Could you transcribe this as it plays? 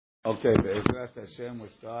Okay, Be'ezrat Hashem, we're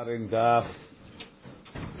starting Daf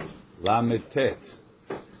Lamed Tet,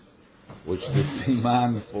 which the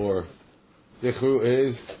siman for Zichru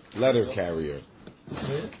is letter carrier.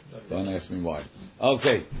 Don't ask me why.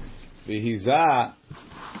 Okay, V'hizah.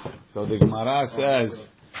 So the Gemara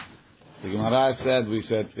said, we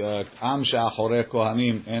said, Am she'achorei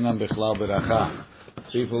kohanim enam bichlal beracha.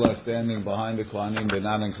 People are standing behind the kohanim, they're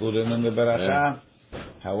not included in the beracha.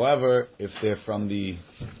 However, if they're from the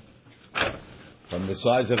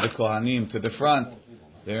sides of the Kohanim to the front,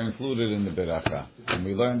 they're included in the Beracha. And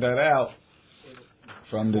we learned that out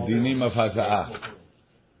from the Dinim of Haza'ah.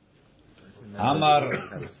 Amar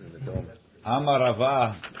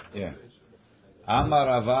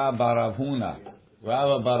Rava Baravhuna.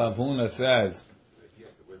 Rava Baravhuna says,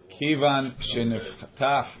 Kivan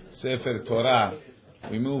Sheniftach Sefer Torah.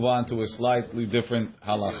 We move on to a slightly different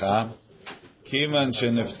halacha. Kivan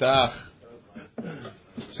Sheniftach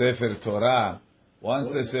Sefer Torah. Once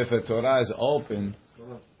the Sefer Torah is open,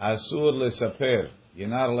 asur lesaper. You're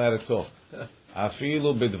not allowed to talk.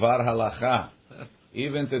 Afilu bidvar halacha.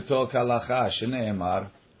 Even to talk halacha.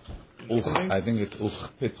 Shneimar. I think it's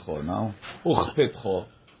uchpitcho. No, uchpitcho.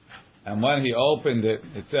 And when he opened it,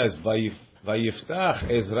 it says vayiftach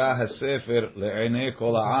Ezra hasefer le'enei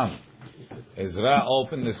kol ha'am. Ezra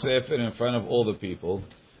opened the sefer in front of all the people.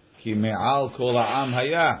 Ki me'al kol ha'am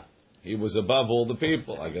haya. He was above all the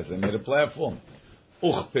people. I guess they made a platform.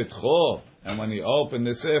 Uchpitcho. And when he opened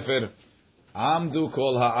the sefer, Amdu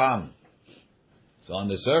kol ha'am. So on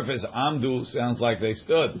the surface, Amdu sounds like they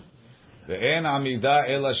stood. Ve'en amida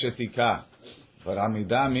ela shetika. But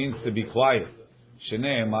amida means to be quiet.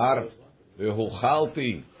 Shneimar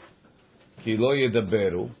ve'huchalti ki lo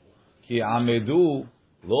yedaberu ki amedu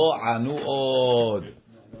lo anu od.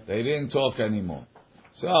 They didn't talk anymore.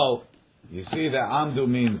 So you see that Amdu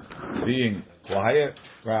means being quiet.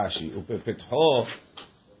 Rashi. Upepitcho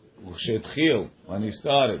Ushetchil, when he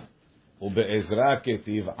started. Ube'ezra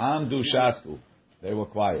ketiv Amdu shatku. They were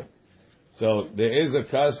quiet. So there is a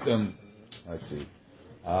custom. Let's see.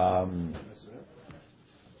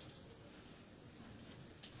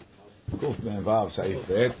 Kuf Menvav Saif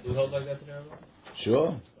Bet. Do you hold like that today?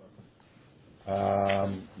 Sure.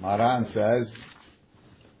 Maran says.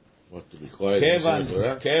 What, to be quiet?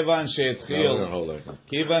 Kevan she'etchil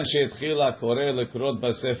ha'koreh lekrot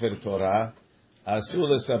b'sefer Torah, asu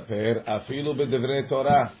lesaper afilu b'devrei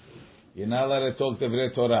Torah. You're not allowed to talk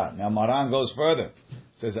devrei Torah. Now Maran goes further.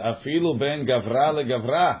 Says afilu ben gavra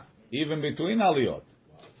legavra, even between aliyot.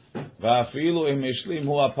 Va'afilu im ishlim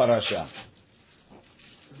hu ha'parasha.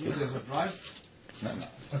 No.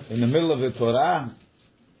 In the middle of the Torah,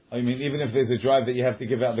 I mean, even if there's a drive that you have to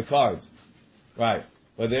give out the cards, right?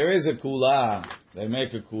 But there is a kula. They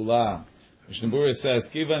make a kula. Mishnah Berurah says,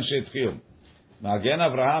 "Kivan she'etchil Magen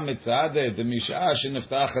Avraham mitzadeh demisha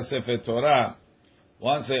sheneftach hasefer Torah."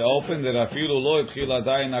 Once they opened it, afilu lo etchil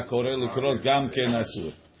adayin hakoreh likrot gam ken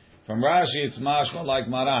asur. From Rashi, it's mashma like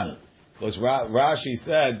Maran, because Rashi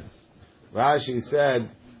said,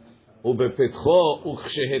 "Ubepitcho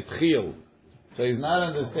uchshehetchil." So he's not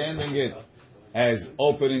understanding it as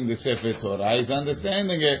opening the Sefer Torah. He's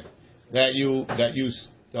understanding it that you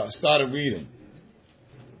started reading.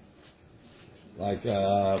 It's like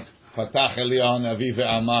Fatach Elion Aviv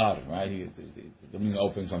Amar, right? He didn't mean to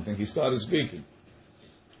open something. He started speaking.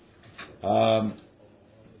 Ched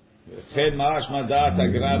Ma'ash Madat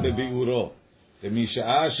Agra Bebiuro.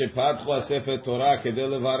 Demisha'a Shepatchu HaSefer Torah Kedei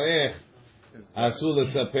Levarech Asu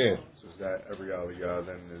Lesaper. So is that every aliyah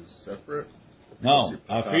then is separate? No.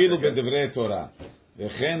 Afilu B'Devrei Torah.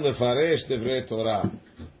 וכן לפרש דברי תורה,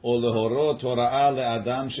 או להורות הוראה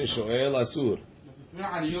לאדם ששואל אסור.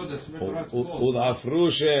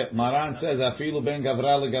 ולהפרוש, Maran says, אפילו בין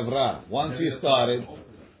גברה לגברה. Once he started,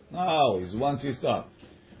 once he stopped.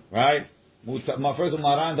 Right? First of all,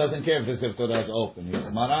 Maran doesn't care if the Sefer Torah is open.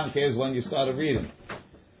 Maran cares when you started reading.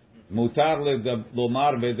 מותר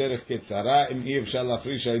לומר בדרך קצרה, אם אי אפשר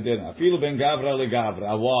להפריש על ידינו. אפילו בין גברה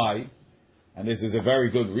לגברה. Why? And this is a very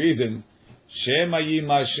good reason. Shema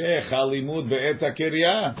yimashech halimud be'et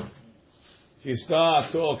hakiryah. If you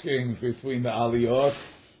start talking between the aliyot,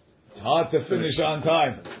 it's hard to finish on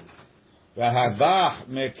time. V'hadach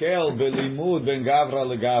mekel belimud ben gavra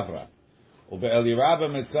legavra. Ube'eliraba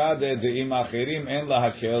metzadeh de'im achirim en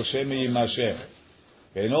lahakel shema yimashech.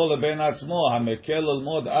 Beino leben atzmo hamekel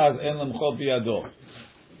elmod az en lemchol biyado.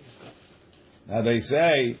 Now they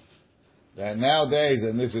say that nowadays,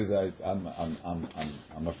 and this is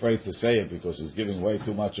I'm afraid to say it because it's giving way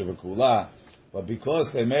too much of a kula, but because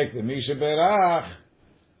they make the Misha Berach,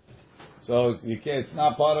 So you can't, it's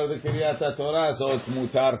not part of the Kiryat HaTorah, so it's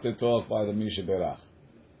mutar to talk by the Misha Berach.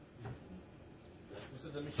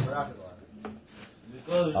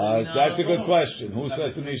 That's a good question. Who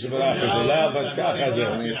says the Misha Barach is allowed, but Kach has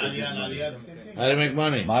it? How to make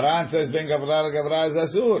money? Maran says Ben Gavra is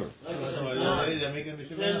Asur. But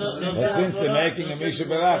since they're making a Misha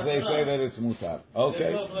Barach, they say that it's Mutar.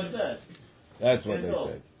 Okay. That's what they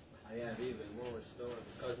say.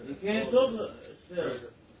 You can't talk.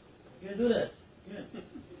 You can't do that.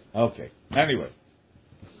 Okay. Anyway.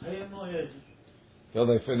 Till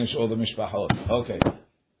they finish all the mishpachot. Okay.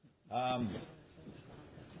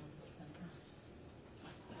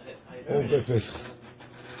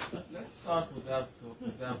 Let's start without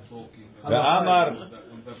talking. The Amar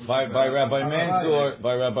by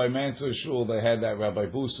Rabbi Mansour Shul, they had that Rabbi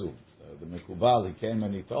Busu, the Mikubal. He came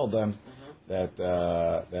and he told them that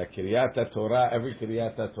Kiryat Torah, every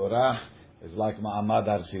Kiryat Torah is like Ma'amad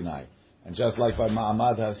Har Sinai. And just like by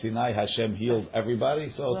Ma'amad Har Sinai, Hashem healed everybody,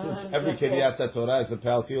 so every Kiryat Torah is the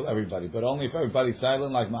Pal to heal everybody. But only if everybody's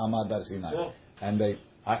silent like Ma'amad Har Sinai. And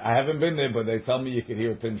I haven't been there, but they tell me you could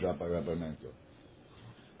hear a pin drop by Rabbi Mansour.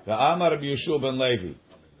 The Amar Rabbi Yeshua ben Levi,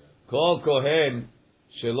 Kol Kohen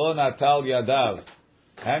Shelo Natal Yadav,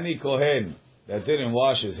 any Kohen that didn't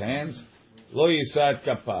wash his hands, Lo Yisad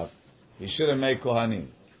Kapav, he shouldn't make Kohanim.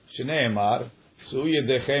 Shnei Emar, Su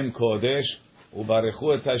Yedechem Kodesh,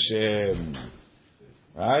 Ubarechu et Hashem.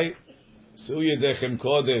 Right? Su Yedechem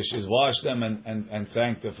Kodesh is wash them and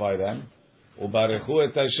sanctify them. Ubarechu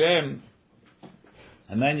et Hashem,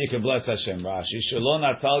 and then you can bless Hashem. Rashi, Shelo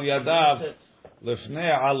Natal Yadav,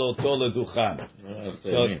 Lefnei Aloto Leduchan.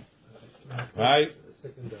 So, right?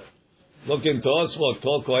 Look in Tosfot,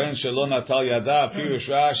 Kol Kohen Shelo Natal Yadav, Pirush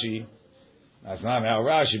Rashi. That's not how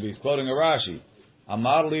Rashi, but he's quoting a Rashi.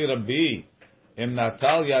 Amar li Rabbi, Im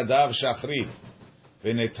Natal Yadav Shachrit,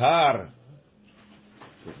 V'netar,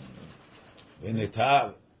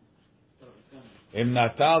 Im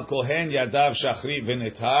Natal Kohen Yadav Shachrit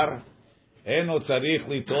V'netar, Eno tzarich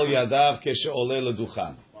litol yadav keshe'oleh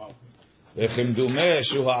ledukhan. V'chimdumeh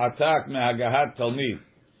shu ha'atak me'hagahat talmid.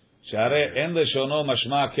 She'arei en leshono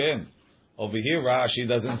mashma ken. Over here, Rashi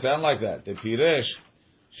doesn't sound like that. The piresh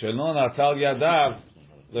shelo natal yadav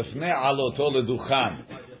lefnei aloto ledukhan.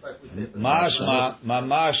 Mashma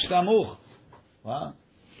mamash samuch. What?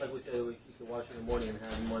 Like we said, you can wash in the morning and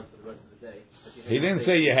have in mind for the rest of the day. He didn't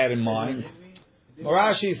say you had in mind.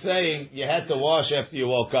 Rashi is saying you had to wash after you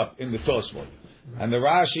woke up in the Tosfot, and the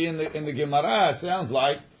Rashi in the Gemara sounds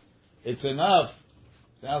like it's enough.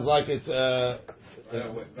 Sounds like it's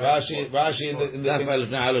Rashi in the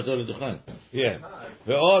yeah.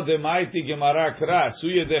 Ve'od demaiti Gemara kra su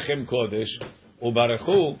yedechem kodesh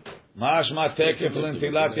ubarechu mashma tekef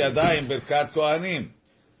lentilat yadayim berkat kohanim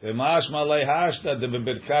ve'mashma leihashta de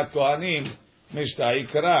berkat kohanim mishtai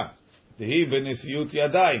kra dehi benisiut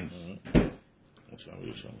yadayim.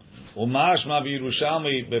 Umashma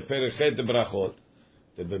b'Yerushalmi beperechet brachot.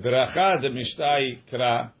 The beracha the mishtai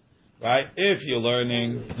kra. Right? If you're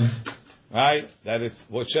learning, right, that it's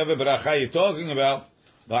whichever bracha you're talking about,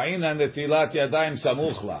 ba'ina netilat yadayim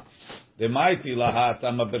samuchla. The mighty lahat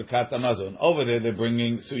ama berkat amazon. Over there they're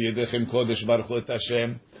bringing su yedechem kodesh baruch et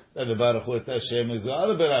Hashem. That the baruch et Hashem is the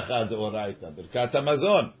other bracha the oraita berkat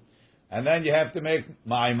amazon. And then you have to make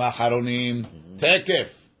ma'ima haronim tekef.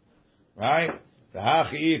 Right?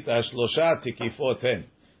 והאחית השלושה תקיפות הן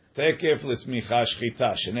תקף לסמיכה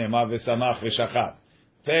שחיטה שנאמר ושמח ושחט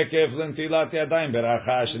תקף לנטילת ידיים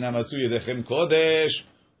ברכה שנעשו ידיכם קודש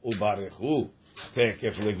וברכו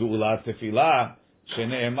תקף לגאולת תפילה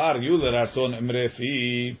שנאמר יהיו לרצון אמרי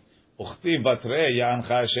פי וכתיב בתרי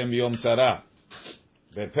יענך השם ביום צרה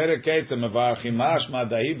בפרק קץ המברכים משמע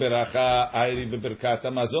דהי ברכה היירי בברכת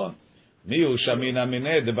המזון מיהו שמינה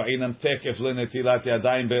מיני דבעינם תקף לנטילת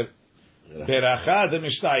ידיים Beracha the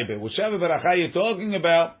mishtaibe. Whichever beracha you're talking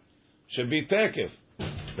about should be tekef.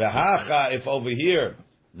 V'hacha, if over here,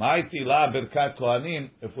 mighty la berkat kohanim,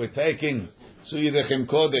 if we're taking suyidechem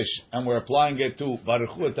kodesh and we're applying it to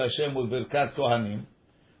Baruch et Hashem with berkat kohanim,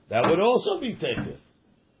 that would also be tekef.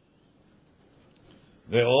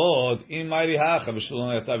 Ve'od, in mighty hacha,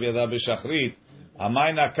 v'shlon yatav yadav b'shachrit,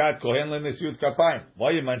 amay nakat kohen lenesiut kapayim. Why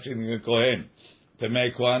are you mentioning a kohen? To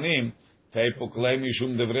make kohanim, Teipukle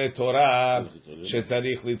mishum devre Torah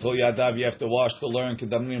shetzarich litol yadav. You have to wash to learn.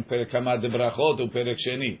 Kedamnim perek hamad debrachot uperek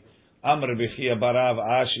sheni. Amr b'chia barav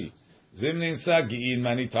ashi. Zimnin sagiin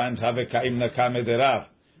many times have kaim nakame derav.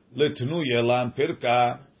 Litnu yelam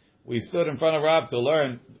pirka. We stood in front of Rav to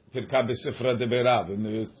learn pirka b'sifra deberav in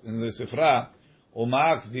the sifra.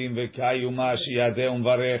 Umakdim v'kayuma shiyadeh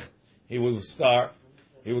umvarech. He would start.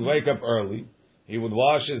 He would wake up early. He would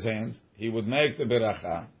wash his hands. He would make the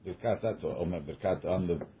beracha, birkat on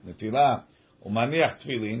the netilah, umaniach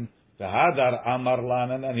tefillin, The Hadar Amar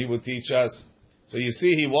Lanan, and he would teach us. So you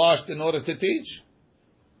see, he washed in order to teach.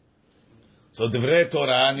 So Divrei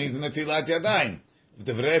Torah needs Netilat Yadayim. If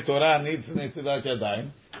Divrei Torah needs Netilat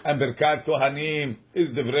Yadayim, and Birkat Kohanim is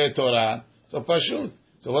Divrei Torah, so Pashut.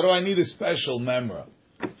 So what do I need a special memra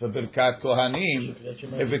for Birkat Kohanim?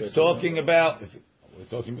 If it's talking about, we're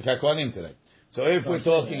talking Birkat Kohanim today. So if we're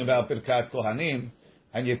talking about Birkat Kohanim,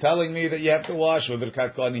 and you're telling me that you have to wash with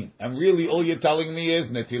Birkat Kohanim, and really all you're telling me is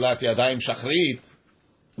Netilat Yadayim Shachrit.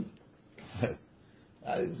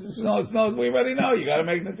 It's not. We already know you got to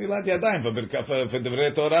make Netilat Yadayim for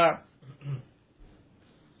Divrei Torah.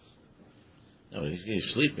 No,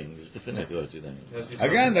 he's sleeping. It's different Netilat Yadayim.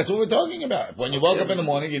 Again, that's what we're talking about. When you woke up in the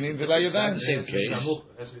morning, you need Netilat Yadayim. Same case.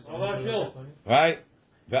 Right?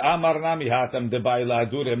 Ve'amar nami hatam debayla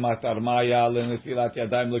adure matar maya lenetilat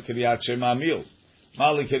yadayim lekriyat shema mil.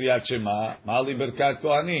 Mali kriyat shema, mali berkat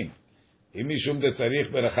kohanim. Im mishum de tzarich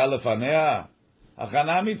beracha lefanea,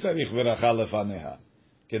 hachanami tzarich beracha lefanea.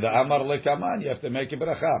 Keda amar lekaman, you have to make a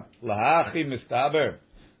beracha. Lahachi mistaber,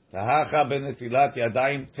 tahacha benetilat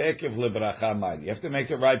yadayim tekev lebracha man. You have to make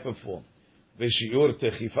it right before. V'shiur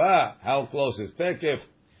techifa, how close is tekef?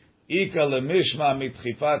 Ika lemishma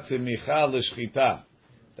mitchifat semicha leshchita.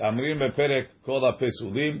 תאמרים בפרק כל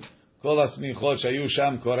הפסולים, כל הסמיכות שהיו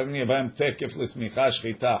שם קוראים בהם תקף לסמיכה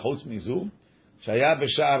שחיטה, חוץ מזו, שהיה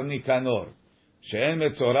בשער ניקנור, שאין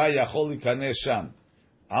מצורע יכול להיכנס שם.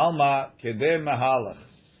 עלמא כדי מהלך,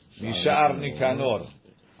 משער ניקנור,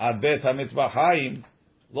 עד בית המטבחיים,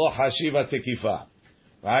 לא חשיבה תקיפה.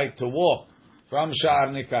 Right? To walk from שער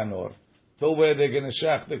ניקנור, to where they're going to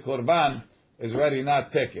shech the korban, is already not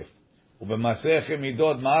תקף. ובמסכת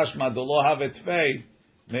מידות משמע דלא הווה תפי,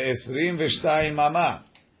 the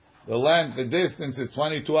length, the distance is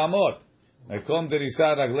 22 amot. Makom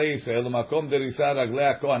derisa raglei Yisrael, makom derisa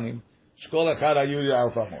raglei Kohanim. Shkol echad hayu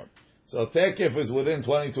yaruf amot. So tekef is within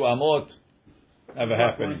 22 amot. Never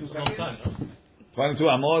happened. 22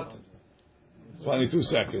 amot, 22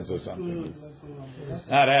 seconds or something. It's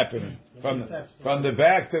not happening. From the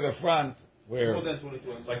back to the front, where maybe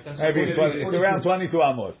it's around 22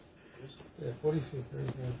 amot. Yeah, 40 feet.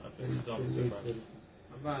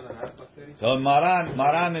 So Maran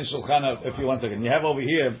and Shulchan Aruch, if you want a second, you have over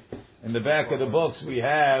here in the back of the books we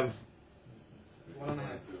have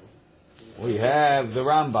the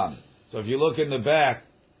Rambam. So if you look in the back,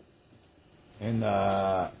 in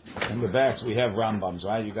the backs we have Rambams,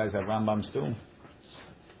 right? You guys have Rambams too.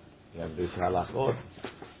 You have this halachot.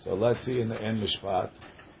 So let's see in the Mishpat,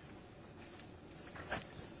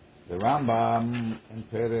 the Rambam in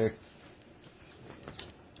Perek.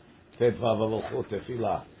 You don't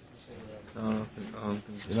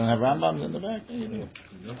have Rambams in the back?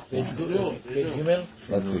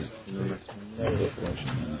 Let's see.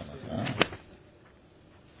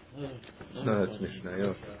 No, that's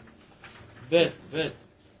Mishnayot. Bet.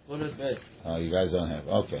 What is bet? Oh, you guys don't have.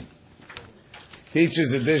 Okay.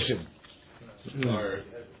 Teacher's edition.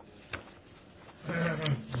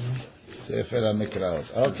 Sefer HaMikraot.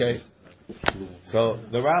 Okay. So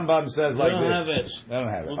the Rambam says like this. They don't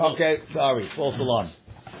have it. Okay, sorry, false alarm.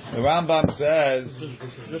 The Rambam says.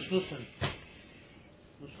 Just listen.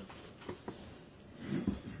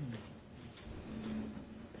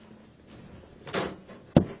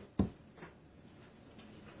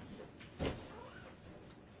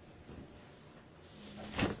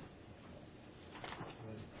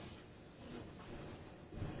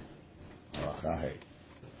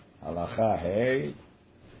 Halacha hey.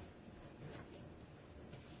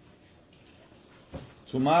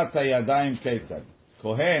 תשומת הידיים כיצד?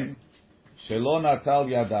 כהן שלא נטל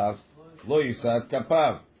ידיו לא יישא את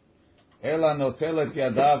כפיו, אלא נוטל את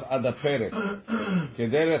ידיו עד הפרק,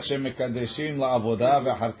 כדרך שמקדשים לעבודה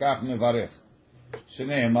ואחר כך מברך,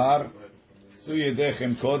 שנאמר, שאו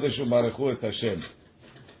ידיכם קודש וברכו את השם.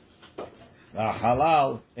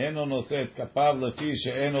 והחלל אינו נושא את כפיו לפי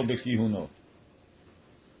שאינו בכהונו.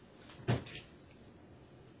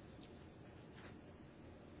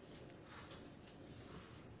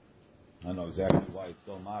 I don't know exactly why it's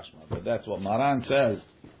so mashma, but that's what Maran says.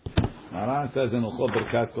 Maran says in Uchot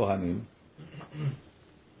Birkat Kohanim.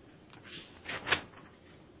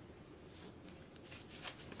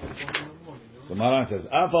 So Maran says,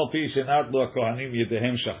 Af al pi shenat lo Kohanim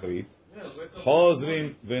yedehem shachrit,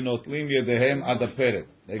 chozrim venotlim yedehem ad haperet.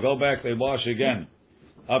 They go back, they wash again,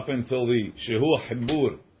 up until the shehu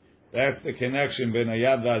hibur. That's the connection ben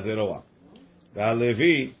hayad v'azeroa.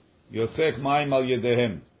 V'alevi yotzek mayim al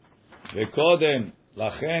yedehem. V'kodem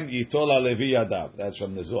lachem yitol halevi yadav. That's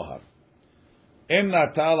from the Zohar. Em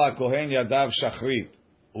natal hakohen yadav shachrit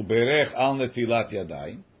uberech al netilat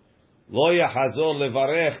yadayim lo yachazor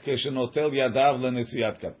levarech keshenotel yadav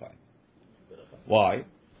lenesiat kapayim. Why?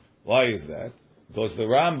 Why is that? Because the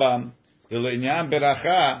Rambam, Ilinyan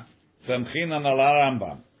beracha, samchinan al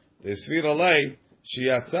Rambam. The Sfir alei,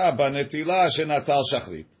 shiatza banetila shenatal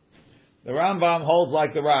shachrit. The Rambam holds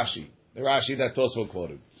like the Rashi that Tosfot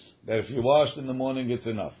quoted, that if you washed in the morning, it's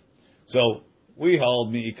enough. So we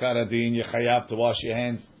hold mi'ikar adin, you chayav to wash your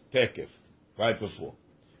hands tekef, right before.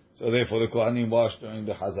 So therefore the Kohanim wash during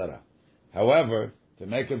the Hazara. However, to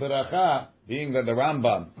make a beracha, being that the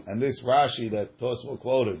Rambam and this Rashi that Tosfot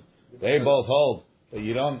quoted, they both hold that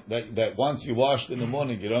you don't that once you washed in the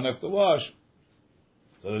morning, you don't have to wash,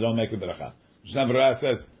 so they don't make a beracha. Mishnah Berurah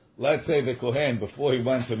says, let's say the Kohen, before he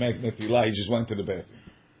went to make Netilah, he just went to the bathroom.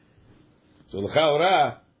 So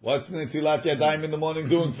l'chaora, what's Netilat Yadayim in the morning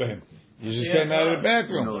doing for him? You just came out of the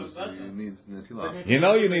bathroom. You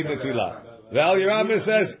know you need Netilah. The Al Yerabah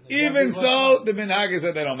says, even so, the minhag is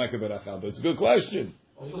that they don't make a beracha. But it's a good question.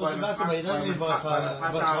 I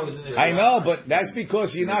know, but that's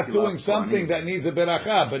because you're not doing something that needs a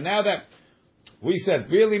beracha. But now that we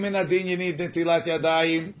said, really minadin, you need Netilat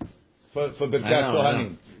Yadayim for Birkat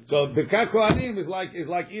Kohanim. So Birkat Kohanim is like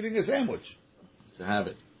eating a sandwich. It's a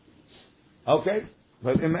habit. Okay,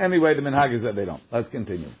 but anyway, the minhag is that they don't. Let's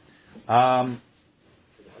continue.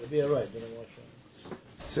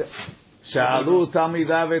 Sha'alu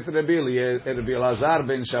Talmidav et Rabbi Elazar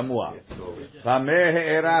ben Shamua. Bameh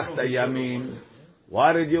he'erachta yamin.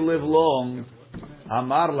 Why did you live long?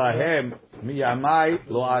 Amar lahem miyamai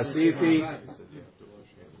lo asiti.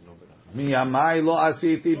 Miyamai lo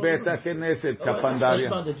asiti beta knesset kapandaria.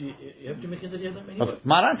 You have to make it anyway.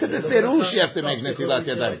 Maran said beferush you have to make netilat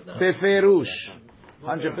yadayim. Beferush,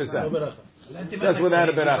 100%. Just without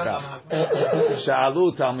a beracha.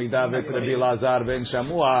 Sha'alu Talmidav et Rabbi Elazar ben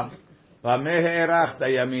Shamua. Bameh he'erachta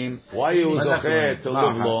yamin. Why you zocheh to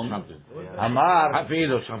live long? Amar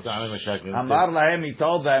lahem, he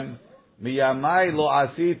told them, miyamai lo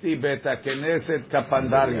asiti beta knesset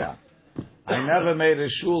kapandaria. I never made a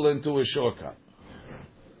shul into a shortcut.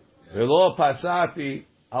 Velo pasati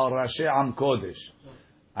al rashi am kodesh.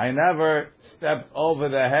 I never stepped over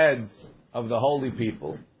the heads of the holy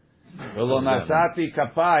people. Velo nasati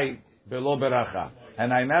kapai velo beracha.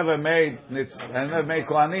 And I never made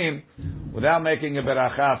kohanim without making a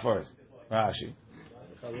beracha first. Rashi.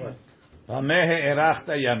 V'ameh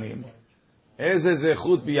erachta yamim. Eze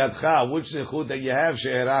zechut biyadcha. Which zechut that you have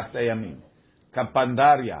she'erachta yamim?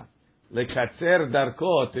 Kapandaria. Lekatzer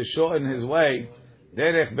darko, to show in his way,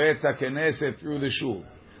 derech bet haKnesset through the shul.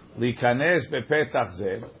 Likanes bepetach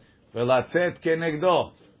ze, velatzet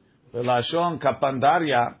kenegdo. Velashon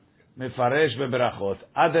kapandaria, mefaresh beberachot.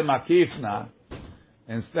 Adem akifna,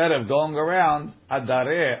 instead of going around,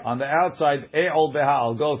 adare, on the outside, e'ol beha,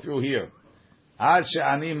 I'll go through here. Ad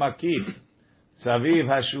she'ani makif, saviv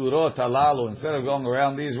hashurot halalu, instead of going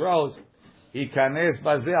around these rows, ikanes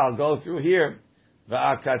bazeh, I'll go through here.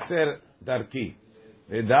 Va'akatzer darki.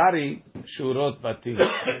 V'dari shurot bati.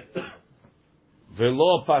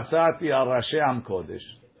 V'lo pasati al rashi am kodesh.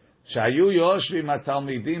 Shayu yoshvim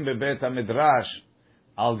hatalmidim bebet hamidrash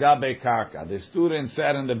al gabe karka. The students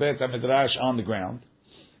sat in the bet hamidrash on the ground.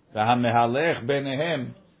 V'hamehalech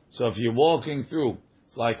benehem. So if you're walking through,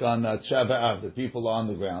 it's like on Shabbat, the people are on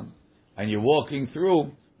the ground, and you're walking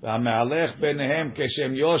through. V'hamehalech benehem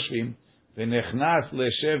keshem yoshvim. V'nechnas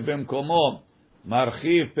leshev b'mkomo.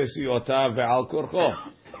 Marchiv pesiotav ve'al korcho.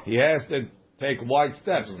 He has to take wide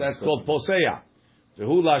steps. That's called poseya.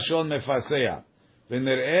 Vehu lashon mefaseya.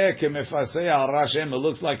 V'nir'eh kemefaseya al rashem. It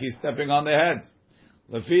looks like he's stepping on the heads.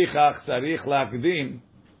 Lefichach tzarich lakdim.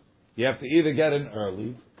 You have to either get in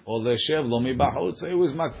early or leshev lo mibachut. So it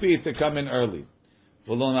was makpid to come in early. He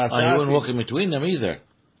wouldn't walk in between them either.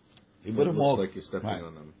 He wouldn't walk. Like you're stepping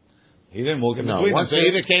on them. He didn't walk in between them. So he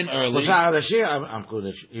either came early.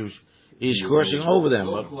 He's crossing over them.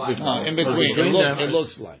 No, in between. It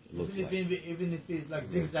looks like. Even if it's like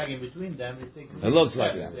zigzagging between them, it takes. It looks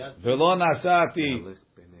like that. Velo nasati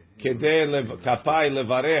kedei kapai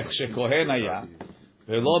levarech shekohen haya.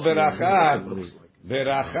 Velo beracha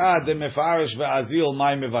de mefarish ve'azil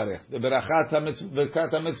mai mevarech. The berachat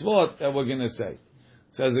mitzvot that we're going to say.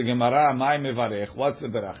 Says the Gemara, mai mevarech. What's the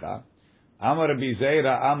beracha? Amar Rabbi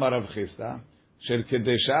Zeira, Amar Rav Chisda, shel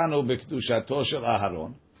kedeshanu bekdushato shel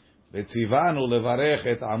Aharon. V'tzivanu levarech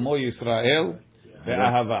et amo Yisrael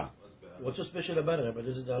be'ahava. What's so special about it? But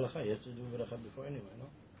this is the halacha. He has to do beracha before anyway, no?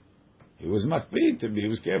 He was makpid to be. He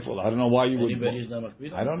was careful. I don't know why you would. Anybody's not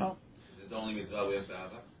makpid? I don't know. Is it the only mitzvah we have to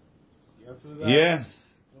have? Yeah.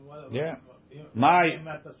 Yeah. My.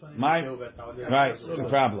 Right. It's a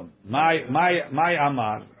problem. My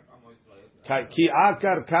Amar. Ki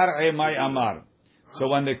akar kar'e mai amar. So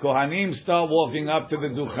when the Kohanim start walking up to the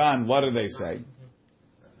Duchan, what do they say?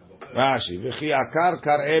 Rashi, v'chi akar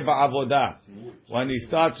kar'e ba'avodah. When he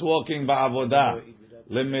starts walking ba'avodah,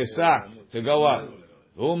 lemesak, to go up.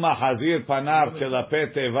 Uma hazir panav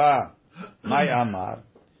kelape teva, mai amar.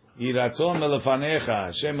 Yiratzon melefanecha,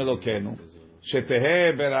 Hashem Elokenu,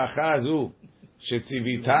 shetehe beracha zu,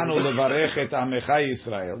 shetzivitanu levarech et amecha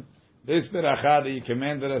Yisrael. This beracha that you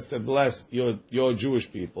commanded us to bless your Jewish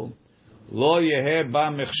people, lo yehe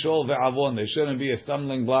ba mechshol ve'avon. There shouldn't be a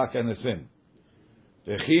stumbling block and a sin.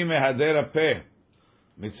 V'chi mehader peh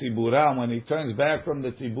mitzibura. When he turns back from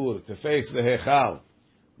the tzibur to face the hechal,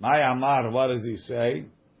 Mai Amar, what does he say?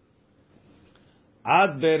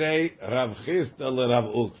 Ad berei Rav Chisda le-Rav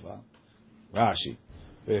Ukva. Rashi.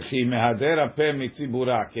 V'chi mehader hapeh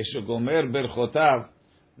mitzibura. Keshegomer berchotav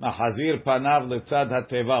mahazir panav letzad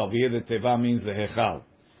hateva. Over here the teva means the hechal.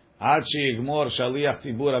 Ad she'igmor shaliach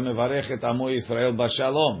tzibura mevarech et amo Yisrael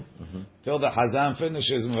b'shalom. Till the Hazan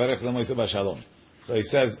finishes mevarech l'amo Yisrael b'shalom. So he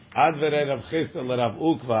says, Ad berei Rav Chisda le-Rav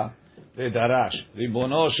Ukva v'darash.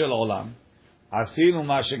 Ribono shel olam. Asinu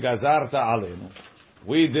ma shegazarta alenu.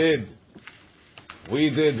 We did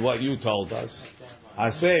what you told us.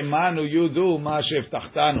 Aseh manu, you do ma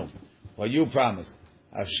sheftachtanu, what you promised.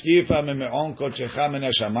 Ashkifa me'me'on kodshecha min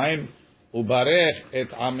hashamayim ubarech et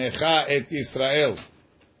amecha et Yisrael.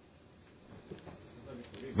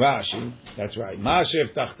 Rashi, that's right. Ma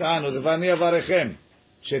sheftachtanu devani avarechem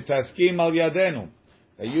shetaskim al yadenu.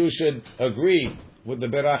 That you should agree with the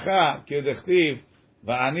beracha kedechtiv.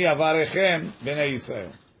 Va'ani avarechem b'nei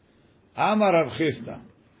Yisrael. Amar Rav Chisda,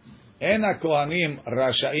 en hakohanim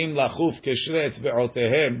rasha'im lachuf keshre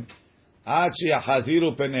etzbe'otehem ad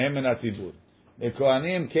sheyachaziru penehem min hatzibur. The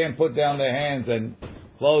kohanim can't put down their hands and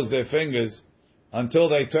close their fingers until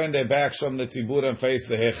they turn their backs from the tzibur and face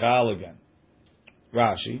the hechal again.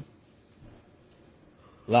 Rashi,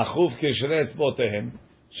 lachuf keshre etzbe'otehem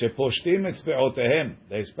sheposhtim etzbe'otehem.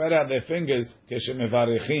 They spread out their fingers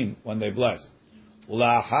keshemevarechim when they bless.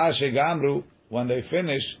 When they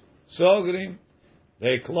finish, sogrim,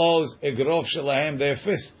 they close egrof shalahem, their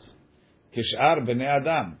fists. Kishar b'nei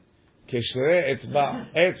adam, kishre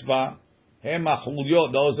etzba, hem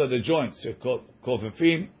achulyot, those are the joints.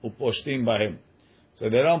 Kofefim uposhtim bahem. So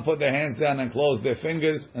they don't put their hands down and close their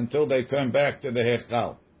fingers until they turn back to the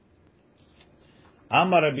hechal.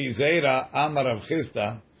 Amar Rabbi Zeira, Amar Rav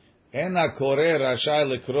Chisda, en hakoreh rashai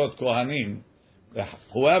lekrot kohanim.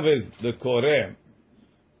 Whoever is the koreh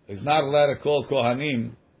is not allowed to call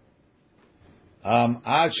kohanim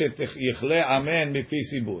ad sheyichle amen mipi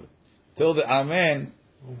tzibur, till the amen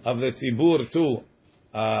of the tzibur too.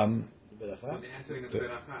 Tov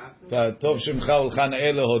shemcha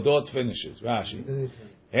ulchana'eh lehodot finishes. Rashi.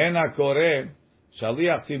 En hakoreh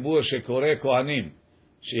shaliach tzibur shekoreh kohanim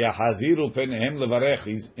sheyachaziru penehem levarech.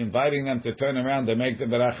 He's inviting them to turn around to make the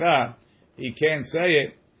beracha. He can't say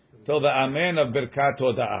it till the amen of Birkat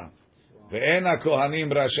Hoda'ah. Ve'en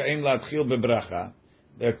ha-kohanim rasha'im latchil bebracha.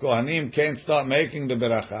 The kohanim can't start making the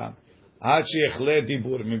beracha ad she'echle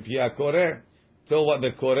dibur mipi ha-koreh, till what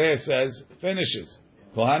the koreh says finishes.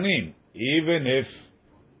 Kohanim, even if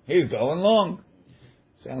he's going long.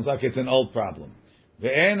 Sounds like it's an old problem.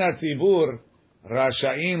 Ve'en ha-tzibur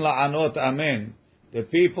rasha'im la'anot amen. The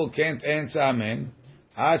people can't answer amen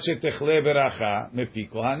ad she'techle beracha mipi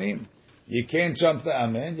kohanim. You can't jump the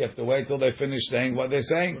amen. You have to wait till they finish saying what they're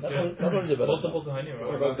saying. Well,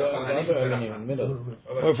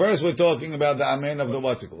 first we're talking about the amen of the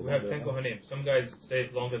what's it called. We have 10 kohanim. Some guys say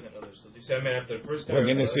it longer than others. So you say amen after the first guy. We're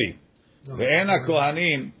going to see. Ve'en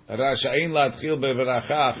hakohanim rasha'in latchil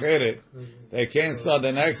beveracha acheret. They can't start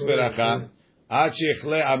the next beracha ad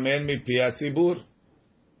sheyichle amen mipi hatzibur.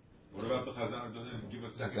 What about the Chazan? Doesn't give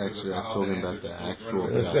us Actually, I was talking about the actual.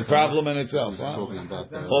 It's a problem in itself. Huh? Talking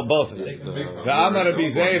about the, Or both of them. Ve'amar Rabbi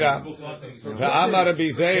Zeira. Ve'amar Rabbi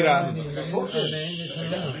Zeira.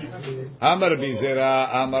 Amar Rabbi Zeira.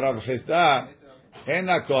 Amar Rav Chisda. En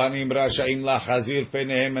hakohanim rasha'im lachazir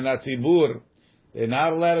penehem min hatzibur. They're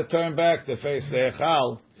not allowed to turn back to face the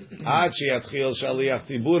hechal ad sheyatchil shaliach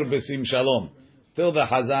tzibur b'sim shalom, till the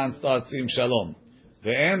Hazan starts sim shalom.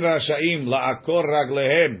 Ve'en rasha'im la'akor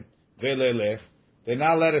raglehem ve'lelech. They're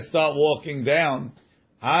not allowed to start walking down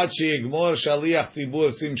ad sheyigmor shaliach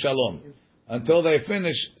tzibur sim shalom, until they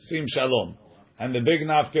finish sim shalom. And the big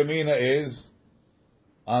nafkamina is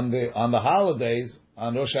on the holidays,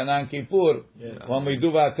 on Rosh Hashanah and Kippur, when we do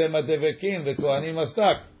v'atem adevekim, the kohanim are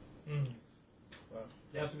stuck.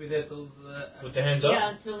 You have to be there till with the hands up. Yeah,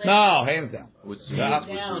 until they No, hands down. What's hands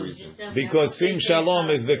the down. reason? Just them Because have to Sim say Shalom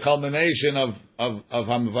they is the culmination of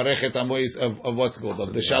Hamvarechet Amois of what's called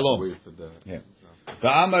of the Shalom. Wait for that. Yeah.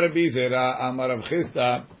 Va'amar Rabbi Zera, Amar Rav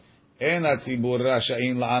Chisda, En hatzibur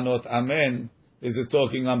rasha'in la'anot amen. This is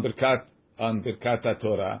talking on Birkat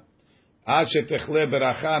HaTorah. Ad shetechle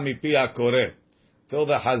beracha mipi hakoreh. Till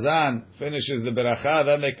the Hazan finishes the beracha,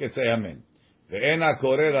 then they can say amen. Ve'en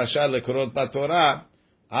hakoreh rasha lekorot b'Torah.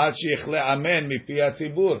 Ad sheyichle amen mipi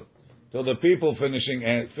hatzibur. Till the people finish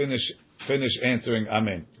answering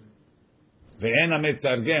amen. Ve'en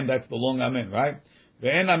hametargem, that's the long amen, right?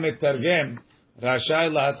 Ve'en hametargem rashay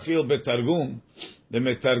lahatchil betargum. The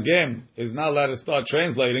metargem is not allowed to start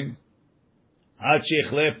translating. Ad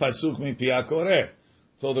sheyichle pasuk mipi hakoreh.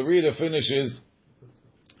 Till the reader finishes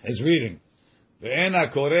his reading. Ve'en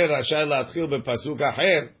hakoreh rashay lahatchil bepasuk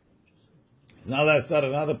acher. He's not allowed to start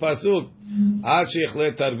another pasuk. Ad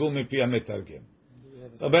sheyichle targum mipi hametargem.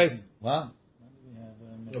 So basically, what?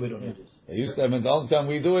 No, we don't do this. They used to have it. The only time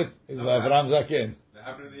we do it is by Avraham Zaken. That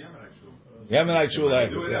happened in the Yemenite shul. Yemenite shul They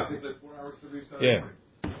has do it it. now. Yes. It's like 4 hours to reach Saturday Yeah. morning.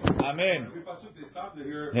 Amen. Every pasuk they stop to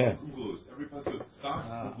hear Yeah. Kuglus. Every pasuk stop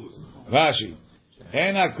Kuglus. Rashi.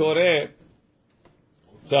 En hakoreh.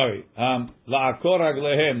 Sorry. La'akor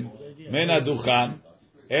raglehem min haduchan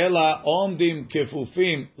ela omdim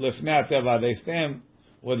kefufim lefnei hateva. They stand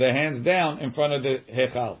with their hands down in front of the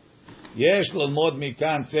hechal. Yesh lelmod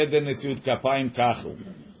mikan seder nesiut kapayim kachu.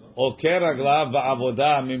 Oker raglav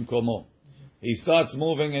ba'avodah mimkomo. He starts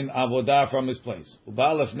moving in avodah from his place.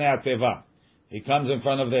 Uba lefnei hateva. He comes in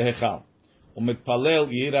front of the hechal. Umitpalel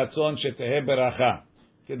yihi ratzon shetehe beracha.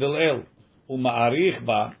 Kedel uma'arich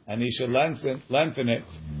ba, and he should lengthen it.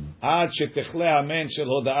 Ad shetechle amen shel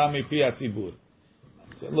hoda'ah mipi hatzibur.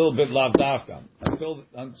 It's a little bit lav dafka.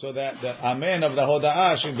 So that the amen of the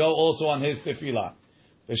hoda'ah should go also on his tefillah.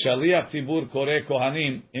 V'shaliach tzibur koreh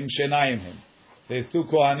kohanim im shenayim him. There's two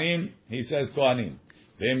kohanim, he says kohanim.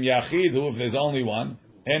 V'im yachid hu, if there's only one,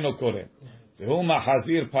 eno koreh. V'hu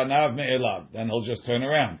mahazir panav me'elav. Then he'll just turn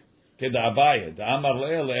around. Keda abaye. Da'amar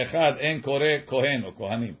le'el le'echad en koreh kohen or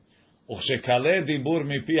kohanim. Uchshekale dibur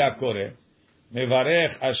mipi hakoreh.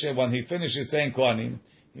 Mevarech asher, when he finishes saying kohanim,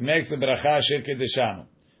 he makes the bracha asher kedeshanu.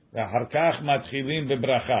 V'achar kach matchilim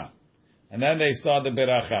bebracha. And then they start the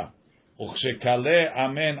bracha. Uchshekale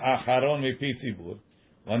amen acharon mipi tzibur.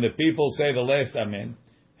 When the people say the last amen,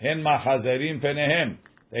 hen machazerim penehem.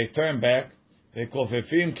 They turn back.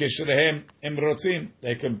 Vekofefim kishrehem imrotzim.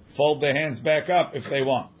 They can fold their hands back up if they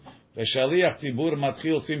want. V'shaliach tzibur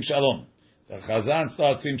matchil sim shalom. The Chazan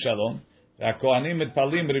starts sim shalom. והכהנים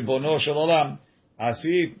מתפללים ריבונו של עולם,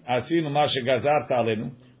 עשינו מה שגזרת עלינו,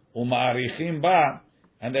 ומעריכים בה,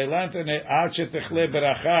 and they lengthen it, עד שתכלה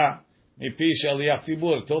ברכה מפי שליח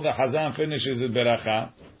ציבור, till the Chazan finishes the ברכה,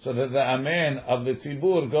 so that the amen of the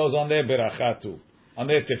ציבור goes on their ברכה too, on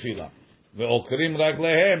their tefillah. ועוקרים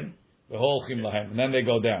רגליהם, והולכים להם, and then they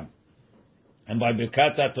go down. And by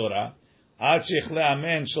ברכת התורה, עד שיכלה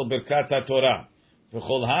amen של ברכת התורה,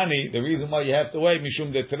 v'chol hani, the reason why you have to wait,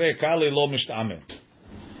 mishum detre kali lo mishtameh.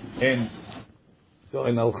 And so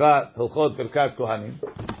in Hilchot Birkat Kohanim,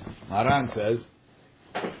 Maran says,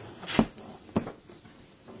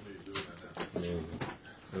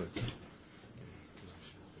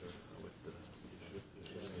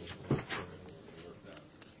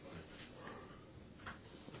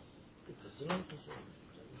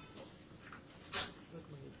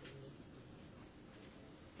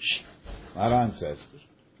 Maran says,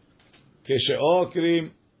 כשאוקרים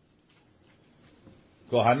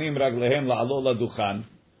כהנים רגליהם לעלות לדוכן,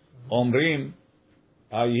 אומרים,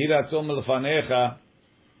 יהי רצון מלפניך,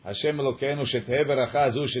 השם אלוקינו, שתהא ברכה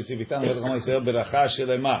זו שציוויתנו ולחם ישראל ברכה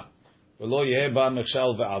שלמה, ולא יהיה בה מכשל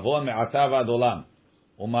ועוון מעתה ועד עולם.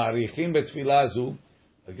 ומעריכים בתפילה זו,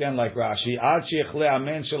 again like Rashi, עד שיכלה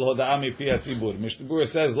אמן של הודעה מפי הציבור. משתבור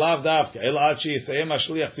says, לאו דווקא, אלא עד שיסיים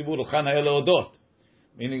השליח ציבור לכאן האלה להודות.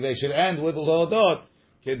 Meaning they should end with להודות,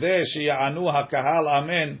 כדי שיענו הקהל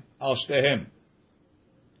אמן על שתיהם.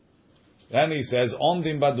 Then he says,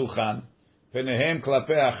 עומדים בדוכן, פניהם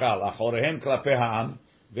כלפי החל, אחוריהם כלפי העם,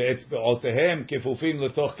 ואצבעותיהם כפופים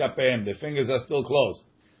לתוך כפיהם. The fingers are still closed.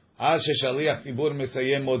 עד ששליח ציבור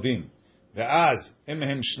מסיים מודים. ואז, אם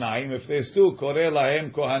הם שניים, if there's two, קורא להם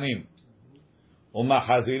כהנים.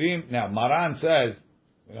 ומחזירים, now Maran says,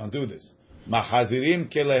 we don't do this. מחזירים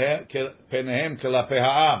פניהם כלפי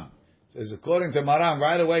העם. Says, according to Maran,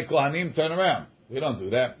 right away, Kohanim turn around. We don't do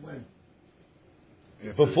that.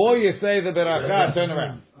 Before you say the beracha, turn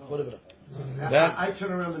around. I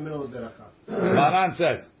turn around in the middle of the beracha. Maran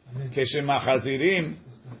says, כשמחזירים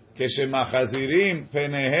כשמחזירים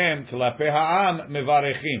פניהם כלפי העם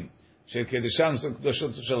מברכים. שקידשם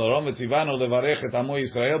קדושות של ארון וציוונו לברך את עמו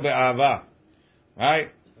ישראל באהבה. Right?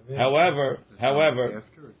 However,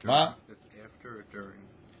 After or during? Huh? That's after or during?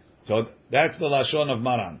 So that's the Lashon of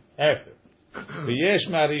Maran. After. ויש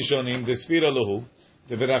מהראשונים, דספירה להו,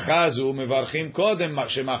 דברכה זו מברכים קודם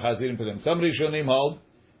שמחזירים פניהם. Some ראשונים hold,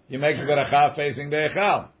 you make ברכה facing the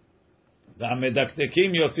היכל.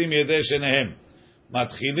 והמדקדקים יוצאים ידי שניהם.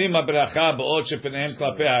 מתחילים הברכה בעוד שפניהם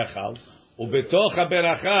כלפי ההיכל, ובתוך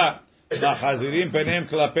הברכה מחזירים פניהם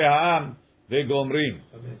כלפי העם וגומרים.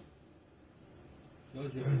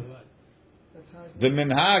 The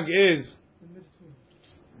minhag is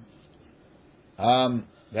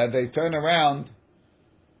that they turn around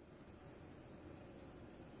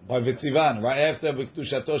by Vitzivan, right after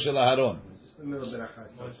B'Kedushato Shel Aharon.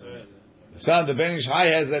 So the Ben Ish Hai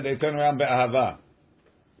has that they turn around be'ahava.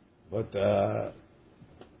 But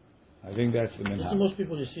I think that's the minhag. Most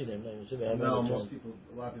people you see them. You see the No, most people,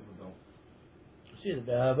 a lot of people don't. You see the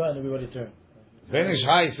Be'ahava and everybody turn. Ben Ish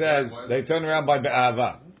Hai says they turn around by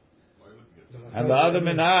be'ahava. And the other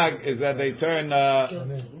minhag is that they turn.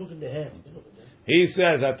 Look at the hand. He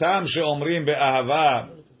says, "Atam she'omrim be'ahava."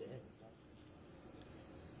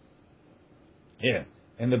 Here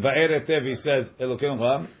in the Ba'er Etev, he says, "Elokeinu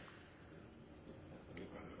Cham."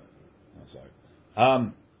 Sorry.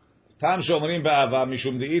 Tam she'omrim be'ahava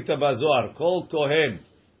mishum de'ita bazoar kol kohen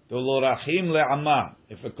lo rachim le'amma.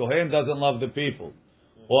 If a kohen doesn't love the people,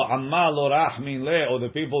 or amma lo rachmin le, or the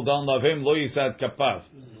people don't love him, lo yisad kapav.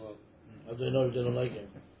 How do they know if they don't like him?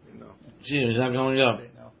 Gee, he's not going up.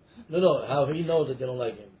 No. How he knows that they don't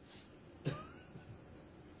like him?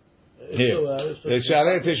 Here, the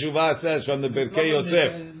Sharei Teshuvah says from the Birkei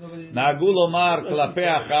Yosef, Nagu lomar klape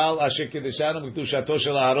achal asher kedeshanu b'kedushato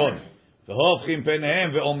shel Aharon, v'hofchim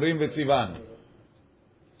penehem ve'omrim v'tzivanu.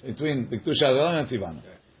 Between the kedusha Aharon and tzivanu.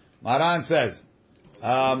 Maran says,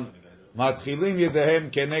 matchilim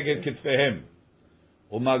yedehem keneged kitfehem,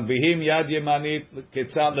 u'magbihin yad yemanit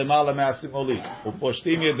ketzad lemala me'asimoli,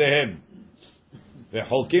 u'poshtim yedehem,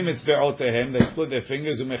 ve'cholkim et tzve'otehem, they split their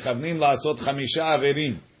fingers, u'mechavnim la'asot chamisha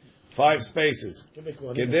averim, 5 spaces.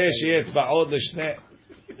 כדי שיהיה אצבעות לשני,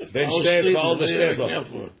 בין שתי אצבעות לשתי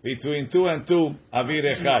אצבעות. Between 2 and 2,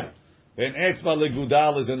 אוויר אחד. בין אצבע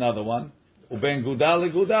לגודל is another one. ובין גודל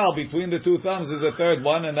לגודל, between the 2 thumbs is a third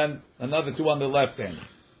one, and then another 2 on the left hand.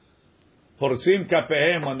 פורסים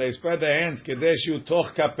כפיהם, when they spread their hands, כדי שיהיו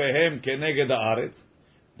תוך כפיהם כנגד הארץ.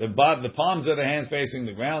 The palms of the hands facing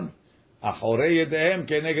the ground. אחורי ידיהם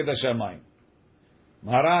כנגד השמיים.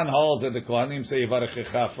 Maran holds that the Kohanim say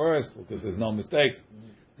Yivarechecha first because there's no mistakes.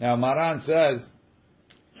 Now Maran says,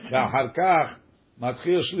 "V'achar kach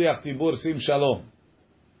matchil shliach tibur sim shalom."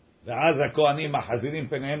 ואז הכהנים מחזירים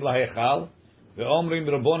פניהם להיכל ואומרים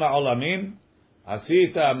רבון העולמים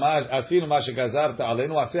עשינו מה שגזרת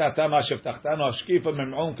עלינו עשה אתה מה שהבטחתנו השקיפה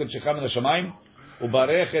ממעון קדשך מן השמיים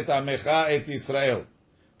וברך את עמך את ישראל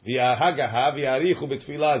ויהגה ויאריכו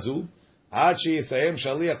בתפילה זו עד שיסיים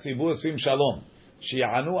שליח ציבור שים שלום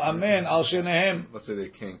שיענו אמן על שניהם. Let's say they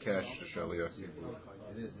can't catch the shaliach.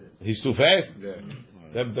 He's too fast?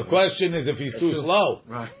 Yeah. The question is if he's too slow.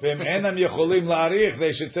 Right. ואם אינם יכולים להאריך,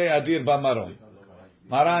 they should say אדיר במרום.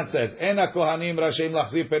 Maran says, אין הכהנים רשאים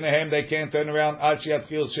להחזיר פניהם, they can't turn around עד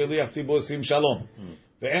שיתחיל שליח ציבור שים שלום.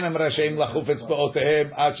 ואינם רשאים לחוף אצבעותיהם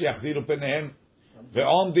עד שיחזירו פניהם.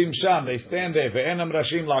 ועומדים שם, they stand there, ואינם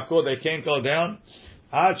רשאים לעקוד, they can't go down,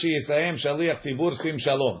 עד שיסיים שליח ציבור שים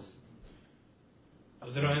שלום.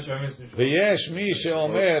 ויש מי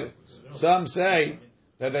שאומר, some say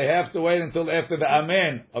that they have to wait until after the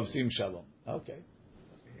amen of sim shalom. Okay.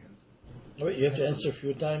 All right, you have to answer a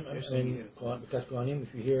few times. I mean, because Kohanim,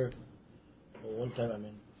 if you hear one time, I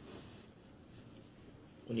mean,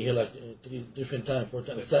 when you hear like 3 different times, 4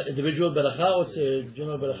 times, it's an individual beracha or it's a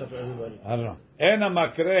general beracha for everybody? I don't know. Ena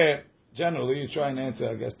makre, generally you try and answer,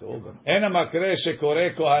 I guess, to all of them. Ena makre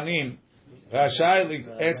shekore kohanim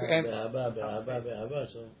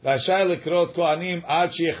רשאי לקרות כהנים עד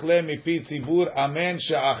שיחלה מפי ציבור אמן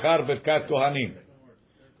שאחר ברכת כהנים.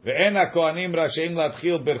 ואין הכהנים רשאים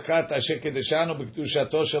להתחיל ברכת אשר קדשנו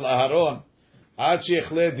בקדושתו של אהרון עד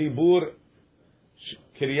שיחלה דיבור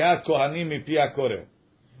קריאת כהנים מפי הקורא.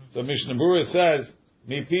 So Mishnah Berurah says,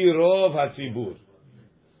 מפי רוב הציבור.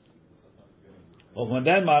 But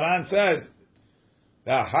then Maran says,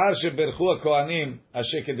 לאחר שברכו הכהנים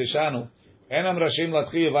אשר קדשנו אינם רשאים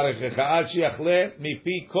להתחיל לברכך עד שיחלה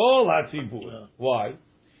מפי כל הציבור. Why?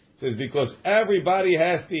 It says because everybody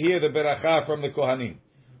has to hear the beracha from the Kohanim.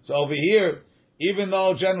 So over here, even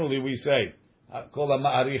though generally we say kol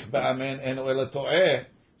ha'ma'arich ba'amen eno ela to'eh,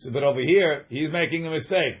 So, but over here, he's making a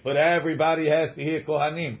mistake. But everybody has to hear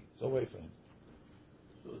Kohanim. So wait for him.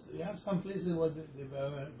 So you have some places where the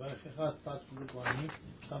Barakha starts with the Kohanim,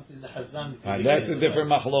 some places the Hazan. That's a different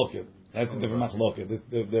machloket. That's a different machloket.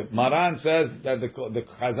 The Maran says that the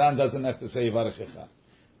Chazan doesn't have to say Yivarechecha.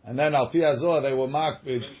 And then Al Pi Hazor, they were marked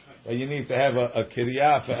with that you need to have a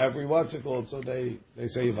kiryah for every what's it called, so they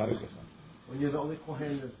say Yivarechecha. When you're the only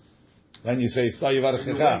Kohen that's... Then you say Sta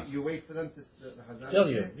Yivarechecha. You wait for them to... The Hazan Tell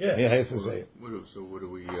you, yeah. He has to say it. So what do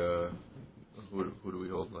we, who do we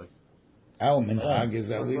hold like? Our minhag is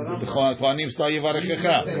that we the Kohanim Sta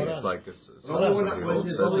Yivarechecha. It's like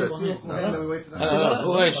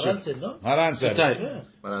Maran said.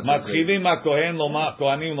 Matchilim HaKohen lomar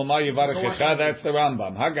Kohanim lomar Yivarechecha. That's the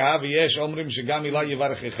Rambam. Hagaha v'yesh omrim shegam milah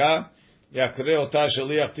Yivarechecha yakre ota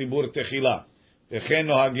shaliach tzibur techila. V'chen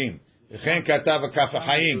nohagim. וכן כתב הכף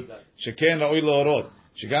החיים, שכן ראוי להורות,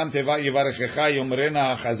 שגם תיבה יברכך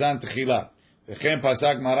יאמרנה החזן תחילה. וכן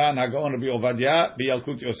פסק מרן הגאון רבי עובדיה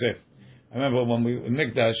בילקוט יוסף. I remember when we in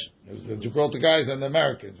Mikdash, it was the Gibraltar guys and the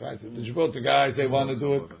Americans, right? So the Gibraltar guys, they want to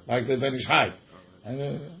do it like the Benish High. I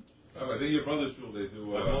think your brother's shul, they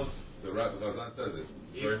do, the Razan says it.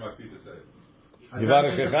 Very much Peter says it.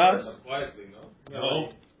 Yivarechecha? Quietly, no?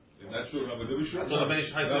 In that shul, no, but do we shul? No, the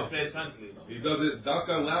Benish High say it silently. He does it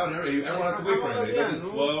darker, loud, everyone has to wait for him. He does it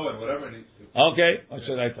slow and whatever. And Okay, what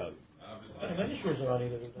should I tell you?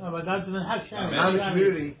 No, but that doesn't have Sham. Now the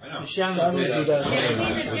community... The Sham Some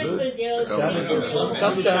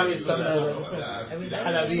Shamis, some I mean, the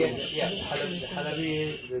Halabi, the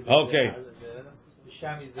Halabi... Okay. The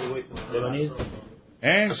Sham is the way to... Lebanese?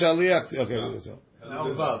 And shaliach. Okay, so.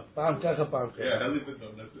 פעם ככה, פעם ככה. yeah, he'll leave it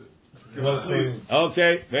though, that's it.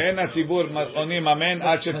 Okay, ואין הציבור עונים אמן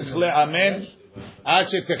עד שתכלה אמן, עד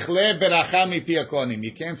שתכלה ברכה מפי הכהנים.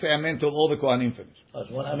 You can't say amen till all the Kohanim finish. That's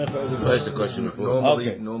one amen for every Where's the question before?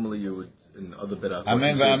 Normally you would, in other bid'ah,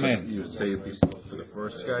 Amen v'amen. you would say for the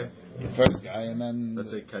first guy. The first guy, and then...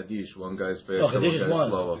 Let's say Kaddish, one guy's No, faster, one Kaddish is guy's one.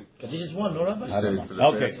 slower. Kaddish is one, no, Rabbi? I don't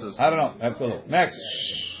know. Okay, I don't know. I have to look. Next.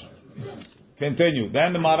 Shh. Continue.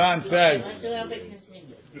 Then the Maran says...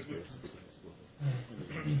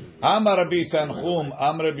 Amar Rabbi Tanchum,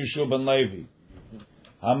 Amar Rabbi Shua ben Levi.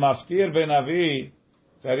 Hamaftir ben Avi,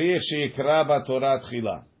 tzarich sheikra b'Torah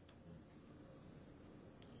tchila.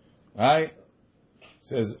 Right?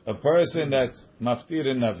 Says a person that's maftir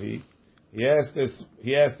in Navi, he has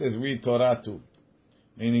to read Torah too.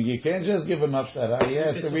 Meaning you can't just give him haftarah. He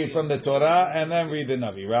has to read from the Torah and then read the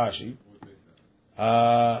Navi. Rashi.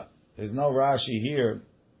 There's no Rashi here.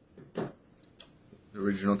 The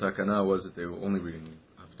original takana was that they were only reading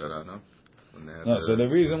Haftarah, no? No, so the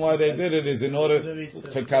reason why they did it is in order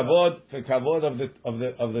for kavod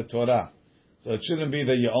of the Torah. So it shouldn't be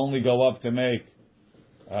that you only go up to make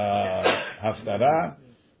haftarah.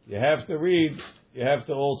 You have to read. You have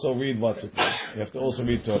to also read what's it called. You have to also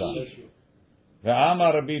read Torah.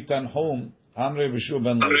 Ve'amar Rabbi Tanchum, Amr Rabbi Shua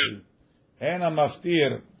ben Levi, en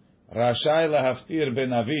hamaftir rashai lahaftir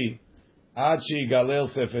ben Avi ad sheyigalel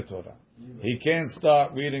sefer Torah. He can't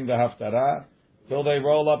start reading the haftarah till they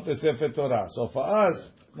roll up the Sefer Torah. So for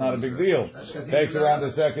us, it's not a big deal. It takes around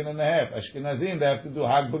a second and a half. Ashkenazim, they have to do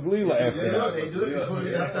Hag Beglila after that. They do it before the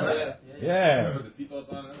Haftarah. Yeah. Remember the seatbelt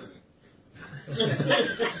on and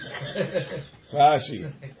everything. Rashi.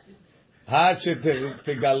 Had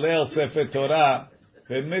shetegalel Sefer Torah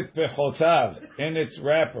b'mit pechotav, in its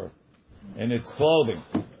wrapper, in its clothing.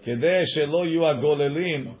 Kedei shelo yu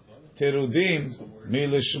agolelim terudim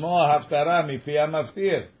milishmoa haftara mipi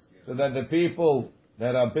hamaftir. So that the people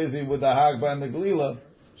that are busy with the Hagba and the Glila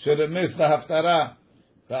shouldn't miss the Haftarah.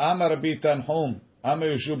 The Amar Rabbi Tanchum, Amar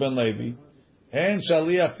Yeshua ben Levi, En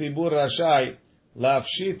shaliach tzibur rashai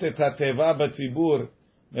lafshit et hateva b'tzibur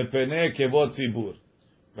mepene kevod tzibur.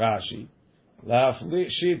 Rashi,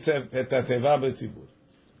 lafshit et hateva b'tzibur.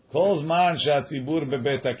 Kol zman she'atzibur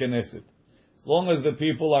bebet haKnesset. As long as the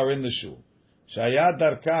people are in the shul. Shayad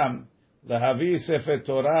darkam lahavi sefer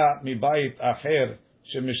Torah mibayit acher.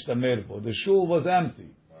 The shul was empty.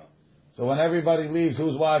 So when everybody leaves,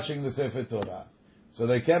 who's watching the Sefer Torah? So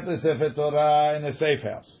they kept the Sefer Torah in a safe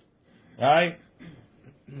house. Right?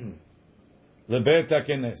 Lebet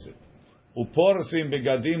HaKnesset. Uporsim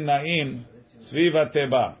begadim na'im tzviv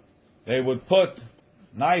hateba. They would put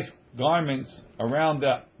nice garments around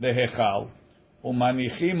the hechal.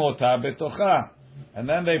 Umanichim ota betocha. And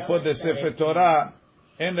then they put the Sefer Torah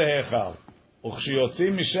in the hechal.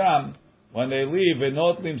 Uchshiotzim misham. When they leave,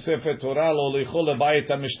 enotlim sefer Torah lo lichol lebayit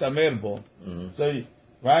hamishtamer bo. So,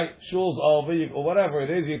 right, shul's over, or whatever it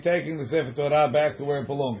is, you're taking the sefer Torah back to where it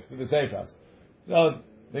belongs, to the safe house. So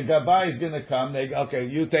the Gabbai is going to come. Okay,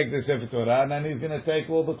 you take the Sefer Torah, and then he's going to take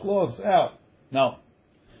all the clothes out. No.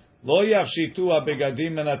 Lo yafshitu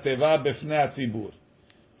habegadim min hateva b'fnei hatzibur.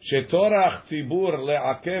 Shetorach tzibur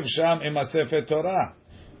le'akev sham im haSefer Torah.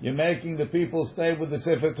 You're making the people stay with the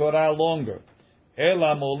Sefer Torah longer.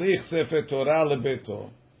 Ela molich Sefer Torah lebeto.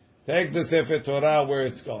 Take the Sefer Torah where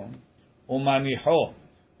it's going. Umaniho.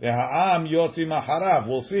 Ve'ha'am yotzim aharav.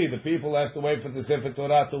 We'll see. The people have to wait for the Sefer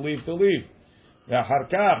Torah to leave. Ve'achar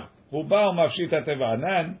kach hu ba u'mafshit hateva. And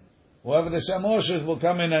then whoever the shamoshes will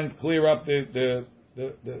come in and clear up the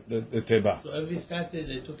teva. So every Saturday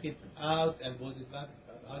they took it out and brought it back.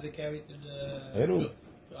 How they carry it to the Eruv.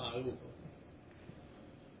 Eruv.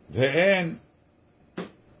 Ve'en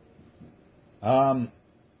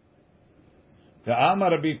the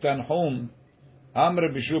Amar Rabbi Tanhum, Amar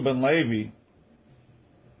Rabbi Shu ben Levi,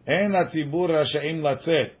 En hatzibur rasha'im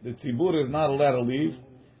latzet. The tzibur is not allowed to leave.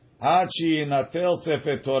 Ad she'yinatel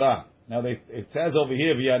Sefer Torah. Now it says over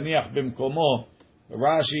here, V'yaniach b'mkomo.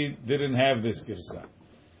 Rashi didn't have this girsa.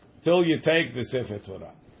 Till you take the Sefer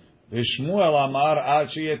Torah. V'shmuel Amar ad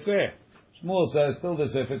she'yetzeh. Shmuel says till the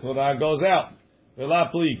Sefer Torah goes out.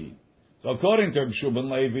 V'la pligi. So according to Rabbi Shu ben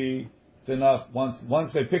Levi, it's enough.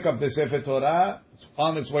 Once they pick up the Sefer Torah, it's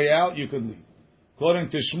on its way out, you could leave. According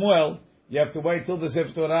to Shmuel, you have to wait till the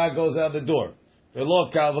Sefer Torah goes out the door.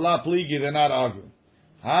 V'lo kavla pligi, they're not arguing.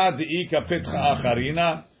 Ha de'ika pitcha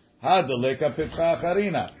acharina, ha de'leka pitcha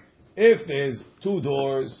acharina. If there's two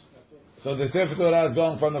doors, so the Sefer Torah is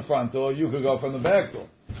going from the front door, you could go from the back door.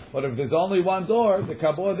 But if there's only one door, the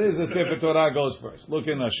kabod is the Sefer Torah goes first. Look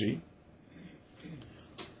in Rashi.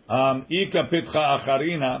 Ika pitcha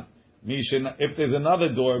acharina. If there's another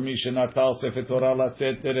door, Mishenatal Sefer Torah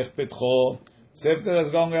latzet derech pitcho. Sefer Torah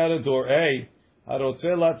is going out of door A. Harotze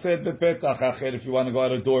latzet bepetach acher. If you want to go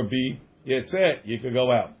out of door B, yetzeh, you could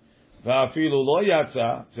go out. Va'afilu lo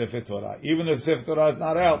yatza Sefer Torah. Even if Sefer Torah is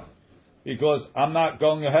not out, because I'm not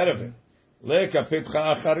going ahead of it. Leka pitcha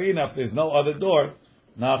acharina. If there's no other door,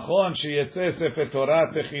 nachon sheyetzeh Sefer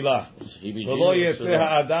Torah techila. V'lo yetzeh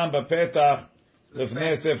ha'adam bepetach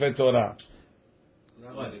lefnei Sefer Torah.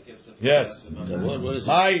 Yes. What is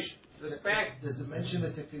My Respect. Does it mention the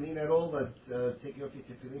tefillin at all? That taking off your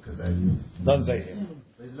tefillin? Because doesn't say here.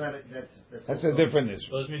 Isn't that That's a different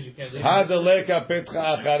issue. Those means you can't leave. Hadaleka petcha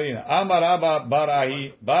acharina. Amar Abba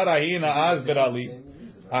barahina asber ali.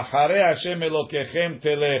 Acharei Hashem elokechem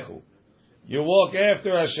telechu. You walk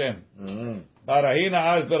after Hashem. Barahina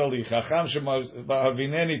asber ali. Chacham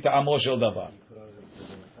shemavineni ta'amo shel davar.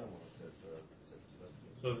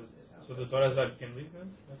 So the Torah Zav can leave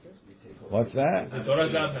then? Okay. What's that? The Torah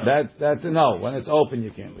Zav now. That's no. When it's open,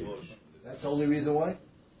 you can't leave. That's the only reason why?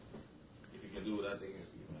 If you can do without taking it.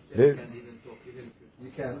 This-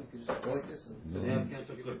 You can just go like this.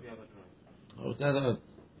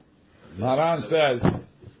 Maran says.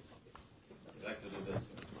 Back to the best.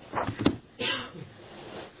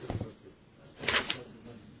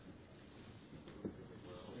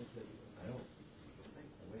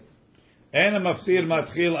 אין המפטיר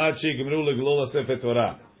מתחיל עד שיגמרו לגלול הספר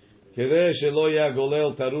תורה, כדי שלא יהיה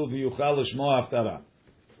הגולל טרוד ויוכל לשמוע הפטרה.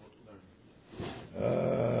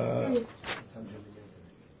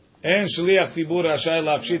 אין שליח ציבור רשאי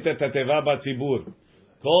להפשיט את התיבה בציבור,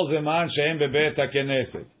 כל זמן שהם בבית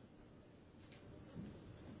הכנסת.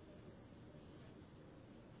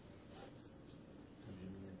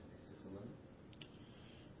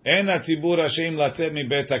 אין הציבור רשאים לצאת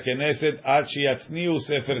מבית הכנסת עד שיצניעו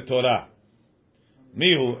ספר תורה.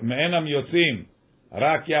 מיהו? מאינם יוצאים,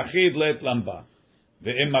 רק יחיד לית למבה.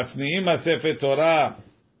 והם מצניעים הספר תורה,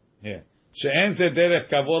 שאין זה דרך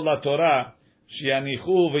כבוד לתורה,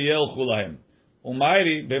 שיניחו וילכו להם.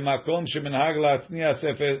 ומיירי, במקום שמנהג להצניע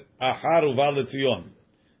ספר אחר ובא לציון.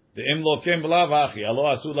 ואם לא כן בלאו הכי,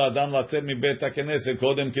 הלא אסור לאדם לצאת מבית הכנסת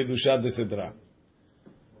קודם קדושת דסדרה.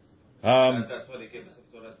 That's why they gave the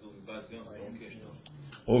Torah to Bazion.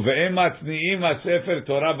 ובהם מצניעים הספר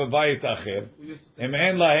תורה בבית אחר,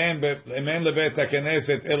 אם אין לבית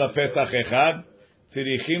הכנסת אלא פתח אחד,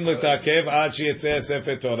 צריכים לתעכב עד שיצא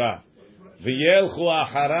הספר תורה, וילכו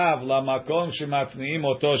אחריו למקום שמצניעים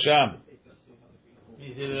אותו שם.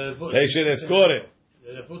 שיזכורת.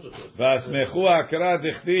 והסמכו הקרא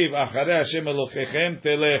דכתיב אחרי השם אלוקיכם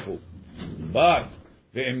תלכו.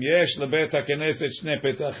 ואם יש לבית הכנסת שני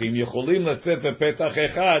פתחים, יכולים לצאת בפתח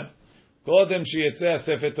אחד קודם שיצא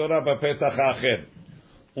הספר תורה בפתח האחר.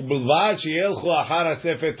 ובלבד שילכו אחר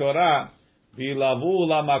הספר תורה וילבו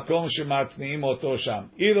למקום שמצניעים אותו שם.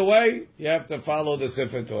 Either way, you have to follow the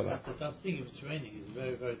ספר תורה.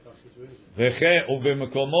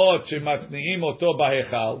 ובמקומות שמצניעים אותו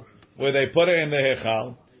בהיכל, where they put it in the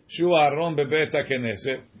היכל, Shu Aaron bebet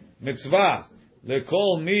HaKnesset. Mitzvah.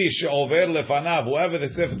 Lekol mi she'over lefanav. Whoever the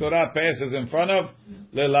Sefer Torah passes in front of,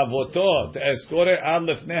 lelavoto, te'eskore ad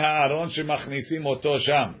lefnei ha'aron shemachnisim oto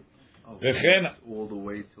sham. V'chen. All the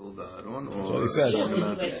way till the Aron, That's or what he says. I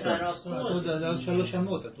thought that Shalosh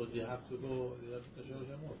Amot. I thought you have to go. You have to Shalosh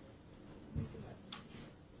Amot.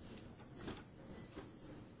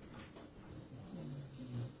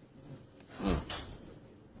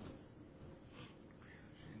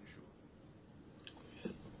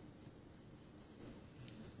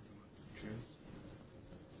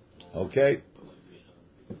 Okay.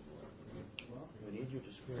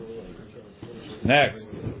 Next.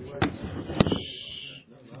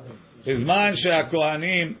 Izman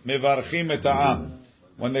she'akohanim mevarchim et ha'am.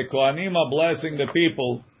 When the Kohanim are blessing the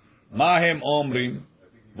people, Mahem Omrim,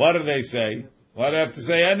 what do they say? Why do they have to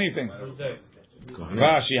say anything?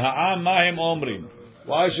 Rashi, Ha'am Mahem Omrim.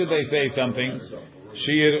 Why should they say something?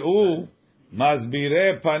 Shir'u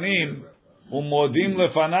Mazbire Panim Umodim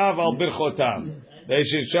Lefanav Al Birchotav. They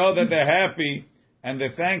should show that they're happy and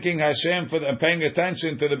they're thanking Hashem for paying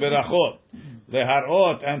attention to the berachot, the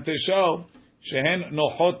harot, and to show shehen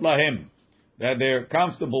nochot lahim, that they're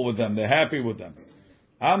comfortable with them, they're happy with them.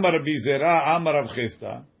 Amar Bizera, Amar Rav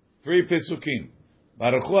Chisda, 3 Pesukim.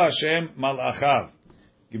 Baruch Hu Hashem Malachav,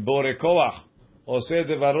 Gibore Koach, Oseh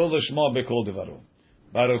Devaro L'Shmo Bekol Devaro.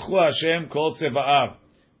 Baruch Hu Hashem Kol Tzeva'av,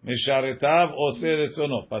 Misharetav Oseh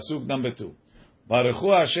Retzono. Pasuk number 2. Baruch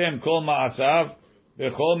Hu Hashem Kol Ma'asav,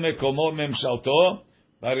 Bechol Mekomot Memshalto,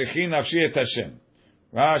 Barichi Nafshi Et Hashem.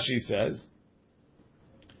 Rashi says,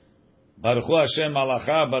 Baruch Hu Hashem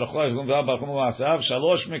Malachav, Baruch Hu Hashem Baruch Hu Ma'asav,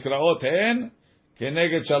 Shalosh Mikraot Hen,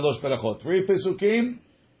 Keneged Shalosh Berachot. 3 Pesukim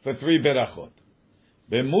for 3 Berachot.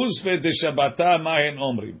 B'musfe de Shabbata Mahen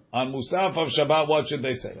Omrim. On Musaf of Shabbat, what should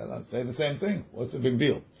they say? They'll say the same thing. What's the big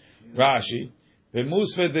deal? Rashi.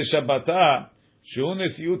 B'musfe de Shabbata Shu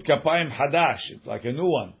Nesiut Kapayim Hadash. It's like a new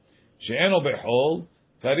one. She'eno Bechol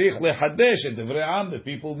Tzarich Lechadesh Et Devrei Am. The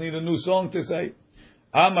people need a new song to say.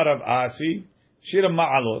 Amar Rav Asi Shir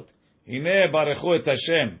Ma'alot Hine Baruchu Et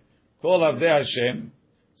Hashem Kol Avdei Hashem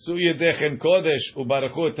Su Yedechem Kodesh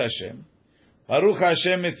Ubaruchu Et Hashem Baruch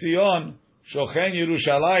Hashem Etzion Shochen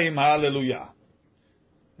Yerushalayim Hallelujah.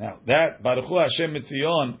 Now that Baruch Hu Hashem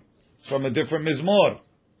Etzion is from a different mizmor,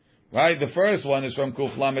 right? The first one is from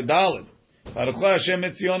Kuf Lamed Daled. Baruch Hu Hashem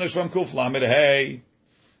Etzion is from Kuf Lamed Hey.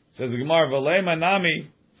 Says the Gemara, V'lei Manami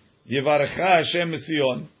Yivarecha Hashem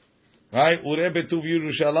Etzion, right? Ureh Betuv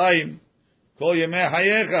Yerushalayim Kol Yemei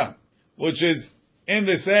Hayecha, which is in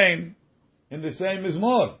the same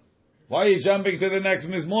mizmor. Why are you jumping to the next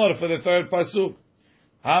mizmor for the third pasuk?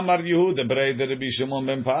 Amar Yehuda Brei Rabbi Shimon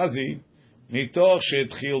ben Pazi mitoch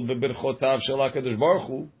she'etchil bebirchotav shel HaKadosh Baruch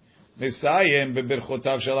Hu mesayem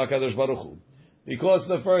bebirchotav shel HaKadosh Baruch Hu. Because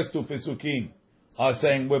the first 2 pesukim are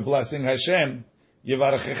saying we're blessing Hashem,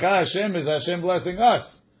 Yivarechecha Hashem is Hashem blessing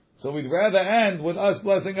us. So we'd rather end with us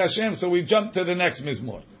blessing Hashem, so we jump to the next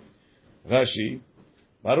mizmor. Rashi,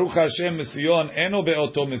 Baruch Hashem Mision eno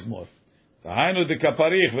be'oto mizmor. V'hainu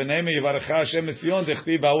dekaparich v'neime Yivarechecha Hashem Mision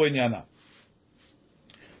dechtiv ha'u inyana.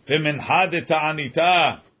 V'mincha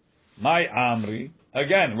ta'anita, my amri.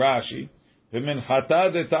 Again, Rashi.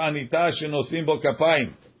 V'minchata de ta'anita shenosim bo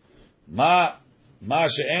kapayim. Ma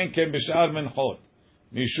she'en ken b'shar minchot.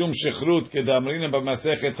 Mishum shechrut kedamrinim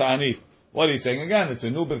b'masechet ta'anit. What are you saying? Again, it's a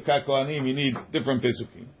new Birkat Kohanim. You need different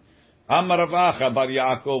pesukim. Amar Rav Acha bar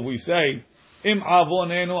Yaakov, we say, Im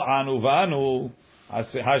avonenu anu v'anu,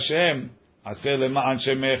 Hashem, aseh lema'an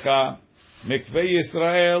shemecha, mikvei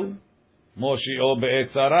Yisrael, Moshio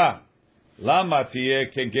be'etzara. Lama tiye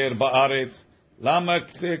keger ba'aretz. Lama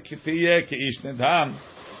tiye keish nedham.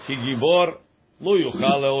 Ki gibor lo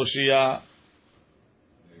yuchal le'oshia.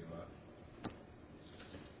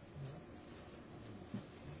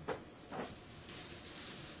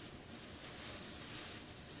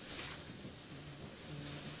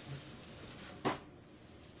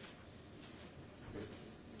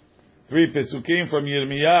 Three pesukim from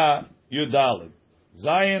Yirmiyah Yudalid.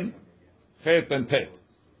 Zion, Chet and Tet.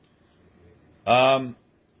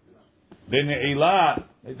 B'ne'ilah,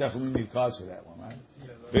 they definitely need cards for that one, right?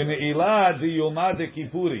 B'ne'ilah di Yomah de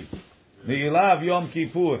Kippuri. Ne'ilah of Yom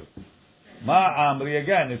Kippur. Ma Amri,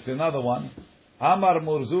 again, it's another one. Amar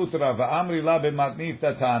Murzutra v'Amri la b'matnit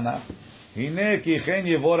tatana. Hine ki chen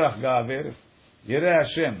yevorach gaver. Yireh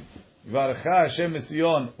Hashem. Yivarecha Hashem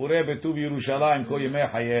Mision. Ureh betuv Yerushalayim ko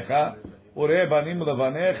yemei hayecha. Ureh banim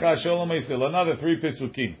levanecha shalom Yisrael. Another 3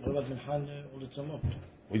 pesukim. What about Minhan Ulitzamot?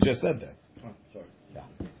 We just said that. Oh, sorry. Yeah.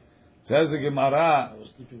 Says the Gemara, I was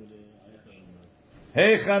sleeping with the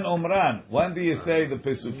Heichan Omran. When do you say the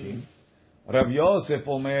pesukim? Rav Yosef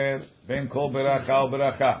Omer ben kol beracha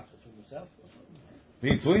uberacha.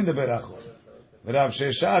 Between the berachot. Rav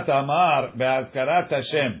Sheshat Amar be'azkarat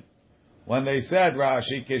Hashem. When they said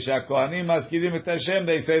Rashi Kesha Kohanim Maskirim et Hashem,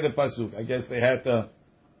 they say the pasuk. I guess they had to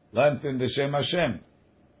lengthen the Shem Hashem.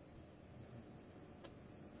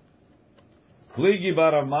 Kligi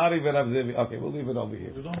bar Mari v'Rav Zevi. Okay, we'll leave it over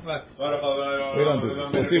here. We don't do this.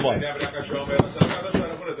 We'll see why.